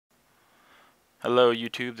Hello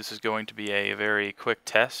YouTube, this is going to be a very quick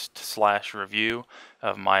test slash review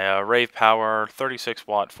of my Rave Power 36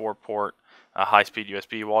 watt 4 port high-speed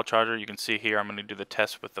USB wall charger. You can see here I'm going to do the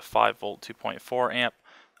test with the 5 volt 2.4 amp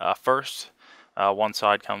first. One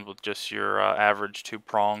side comes with just your average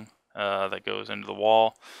 2-prong that goes into the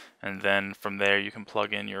wall, and then from there you can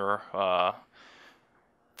plug in your 4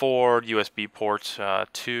 USB ports.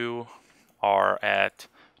 2 are at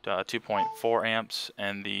 2.4 amps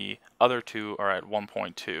and the other 2 are at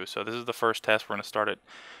 1.2. So this is the first test. We're going to start at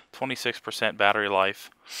 26% battery life,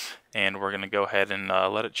 and we're going to go ahead and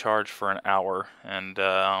let it charge for an hour. And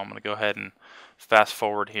I'm going to go ahead and fast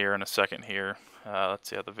forward here in a second here. Let's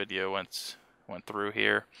see how the video went through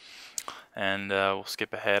here, and we'll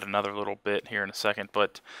skip ahead another little bit here in a second.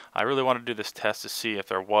 But I really want to do this test to see if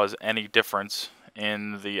there was any difference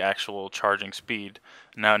in the actual charging speed.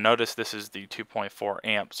 Now notice this is the 2.4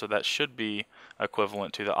 amp, so that should be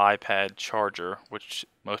equivalent to the iPad charger, which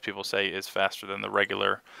most people say is faster than the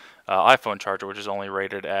regular iPhone charger, which is only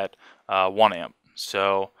rated at 1 amp.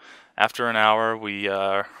 So after an hour, we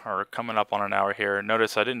are coming up on an hour here.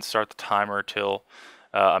 Notice I didn't start the timer till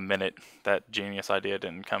a minute. That genius idea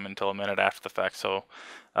didn't come until a minute after the fact. So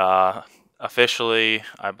officially,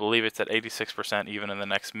 I believe it's at 86%. Even in the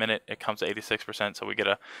next minute, it comes to 86%. So we get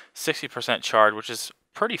a 60% charge, which is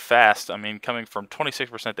pretty fast. I mean, coming from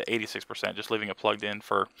 26% to 86%, just leaving it plugged in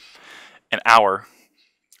for an hour.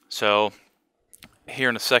 So here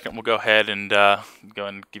in a second, we'll go ahead and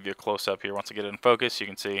give you a close-up here. Once I get it in focus, you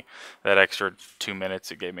can see that extra 2 minutes,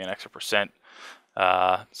 it gave me an extra percent.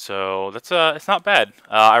 So that's it's not bad.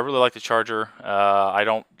 I really like the charger. I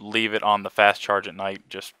don't leave it on the fast charge at night.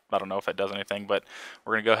 Just I don't know if it does anything, but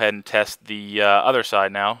we're gonna go ahead and test the other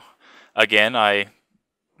side now. Again, I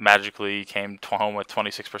magically came home with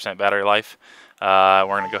 26% battery life. We're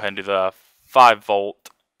gonna go ahead and do the 5 volt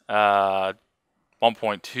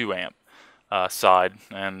 1.2 amp side,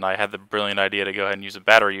 and I had the brilliant idea to go ahead and use a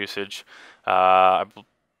battery usage. I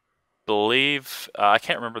believe I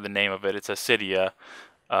can't remember the name of it. It's a Cydia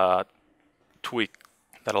tweak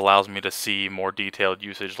that allows me to see more detailed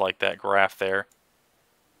usage like that graph there.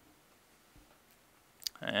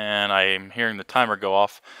 And I'm hearing the timer go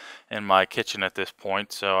off in my kitchen at this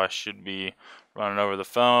point, so I should be running over the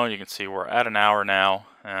phone. You can see we're at an hour now,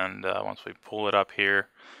 and once we pull it up here,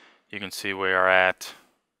 you can see we are at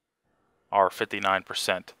our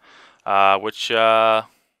 59%, which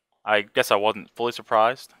I guess I wasn't fully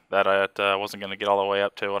surprised that I wasn't going to get all the way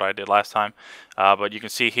up to what I did last time. But you can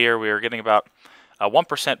see here we are getting about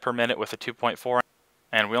 1% per minute with a 2.4 amp,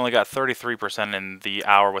 and we only got 33% in the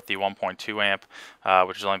hour with the 1.2 amp,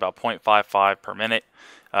 which is only about 0.55 per minute.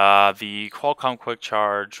 The Qualcomm Quick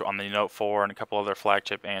Charge on the Note 4 and a couple other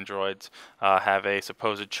flagship Androids have a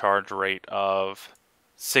supposed charge rate of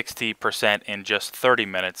 60% in just 30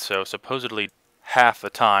 minutes, so supposedly half the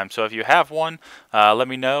time. So if you have one, let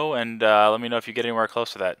me know, and let me know if you get anywhere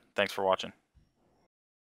close to that. Thanks for watching.